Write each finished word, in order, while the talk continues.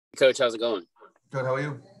Coach, how's it going? Good. How are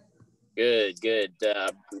you? Good.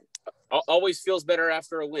 Always feels better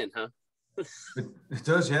after a win, huh? It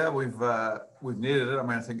does, yeah. We've needed it. I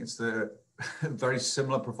mean, I think it's the very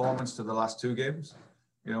similar performance to the last two games.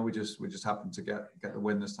 You know, we just happened to get the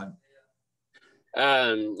win this time.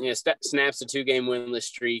 Snaps a 2-game winless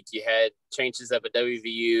streak. You had changes up at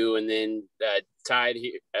WVU, and then tied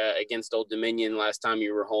against Old Dominion last time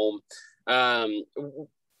you were home.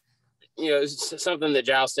 Something that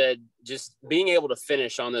Giles said, just being able to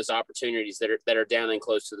finish on those opportunities that are down and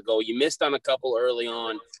close to the goal. You missed on a couple early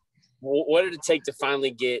on. What did it take to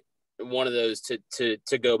finally get one of those to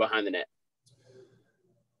go behind the net?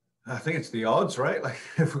 I think it's the odds, right? Like,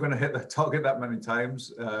 if we're going to hit the target that many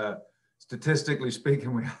times, statistically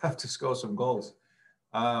speaking, we have to score some goals.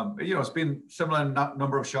 It's been similar in that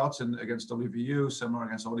number of shots against WVU, similar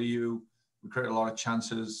against ODU. We created a lot of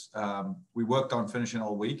chances. We worked on finishing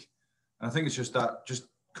all week. And I think it's just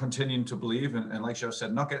continuing to believe. And like Joe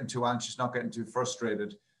said, not getting too anxious, not getting too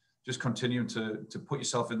frustrated, just continuing to put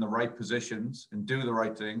yourself in the right positions and do the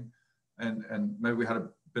right thing. And maybe we had a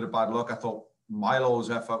bit of bad luck. I thought Milo's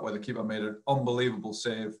effort, where the keeper made an unbelievable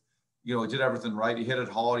save. He did everything right. He hit it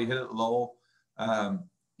hard. He hit it low, on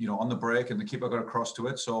the break, and the keeper got across to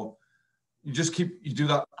it. So you do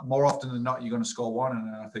that more often than not, you're going to score one.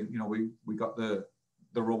 And I think, we got the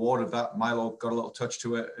reward of that. Milo got a little touch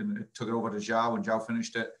to it and it took it over to Zhao, and Zhao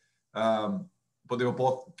finished it. But they were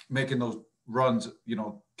both making those runs,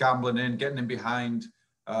 gambling in, getting in behind,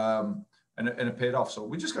 and it paid off. So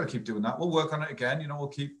we just got to keep doing that. We'll work on it again. We'll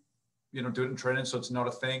keep, doing it in training. So it's not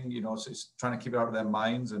a thing, it's trying to keep it out of their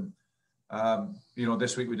minds. And,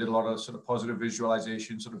 this week we did a lot of sort of positive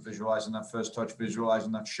visualization, sort of visualizing that first touch,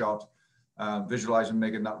 visualizing that shot, visualizing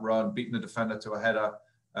making that run, beating the defender to a header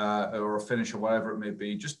or a finish or whatever it may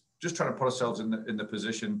be. Just trying to put ourselves in the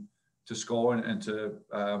position to score and to,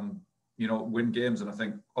 win games. And I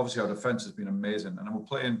think obviously our defense has been amazing, and we're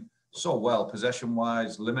playing so well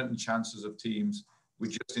possession-wise, limiting chances of teams. We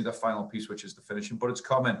just need the final piece, which is the finishing, but it's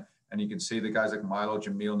coming. And you can see the guys like Milo,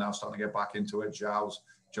 Jamil now starting to get back into it. Zhao's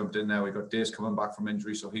jumped in there. We've got Dace coming back from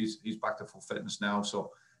injury, so he's back to full fitness now.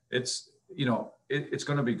 So it's it's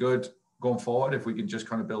going to be good going forward if we can just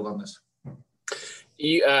kind of build on this.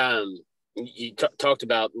 You talked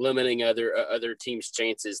about limiting other teams'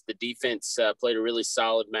 chances. The defense played a really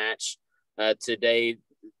solid match today.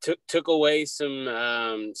 Took away some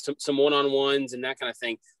one-on-ones and that kind of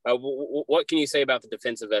thing. What can you say about the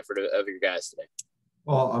defensive effort of your guys today?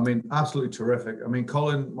 Well, I mean, absolutely terrific. I mean,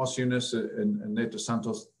 Colin Mosiunas and Nate Dos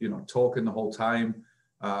Santos, talking the whole time,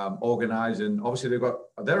 organizing. Obviously,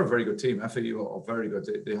 they're a very good team. FAU are very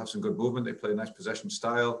good. They have some good movement. They play a nice possession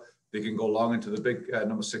style. They can go long into the big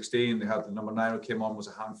number 16. They had the number 9 who came on, was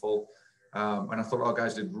a handful. And I thought our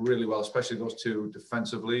guys did really well, especially those two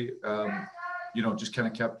defensively. Just kind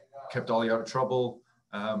of kept Ollie out of trouble,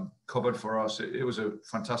 covered for us. It was a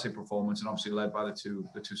fantastic performance, and obviously led by the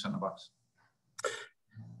two centre backs.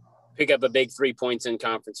 Pick up a big 3 points in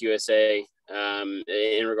Conference USA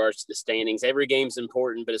in regards to the standings. Every game's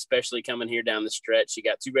important, but especially coming here down the stretch. You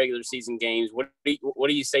got 2 regular season games. What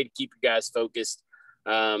do you say to keep your guys focused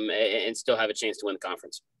and still have a chance to win the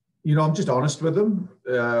conference? I'm just honest with them.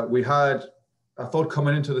 I thought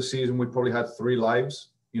coming into the season, we probably had 3 lives,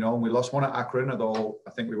 and we lost one at Akron, although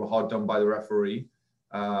I think we were hard done by the referee.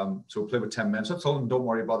 So we played with 10 men. So I told them, don't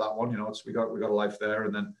worry about that one. We got a life there.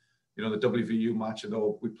 And then, the WVU match,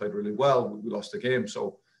 although we played really well, we lost the game.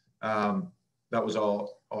 So that was our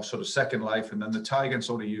sort of second life. And then the tie against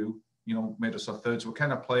ODU, made us our third. So we're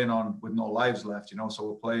kind of playing on with no lives left, So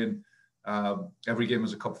we're playing every game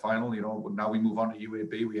as a cup final. Now we move on to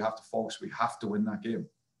UAB. We have to focus. We have to win that game.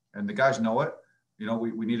 And the guys know it.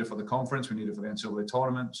 We need it for the conference. We need it for the NCAA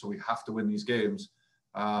tournament. So we have to win these games.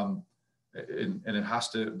 And it has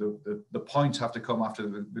to, the points have to come after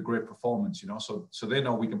the great performance, so they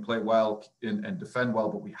know we can play well and defend well,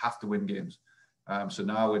 but we have to win games. So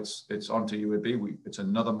now it's on to UAB. It's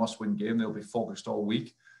another must-win game. They'll be focused all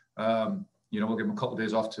week. We'll give them a couple of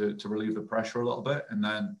days off to relieve the pressure a little bit, and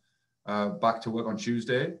then back to work on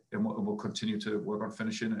Tuesday, and we'll continue to work on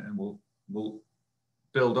finishing, and we'll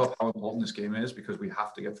build up how important this game is, because we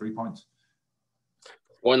have to get 3 points.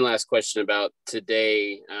 One last question about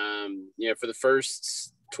today. For the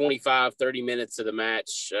first 25, 30 minutes of the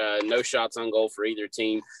match, no shots on goal for either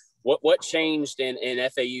team. What changed in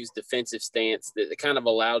FAU's defensive stance that kind of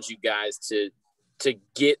allowed you guys to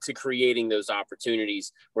get to creating those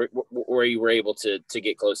opportunities where you were able to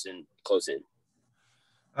get close in?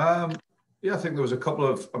 I think there was a couple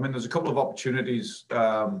of opportunities.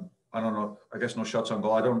 I don't know. I guess no shots on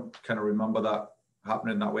goal. I don't kind of remember that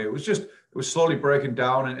happening that way. It was just was slowly breaking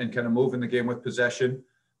down and kind of moving the game with possession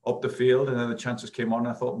up the field. And then the chances came on.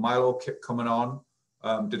 I thought Milo kept coming on,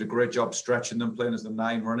 did a great job stretching them, playing as the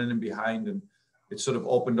 9, running in behind. And it sort of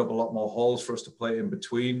opened up a lot more holes for us to play in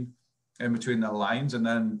between the lines. And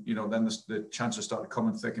then, then the chances started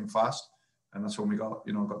coming thick and fast. And that's when we got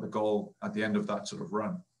the goal at the end of that sort of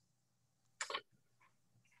run.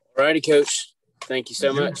 All righty, Coach. Thank you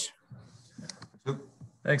so much.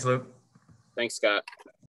 Thanks, Luke. Thanks, Scott.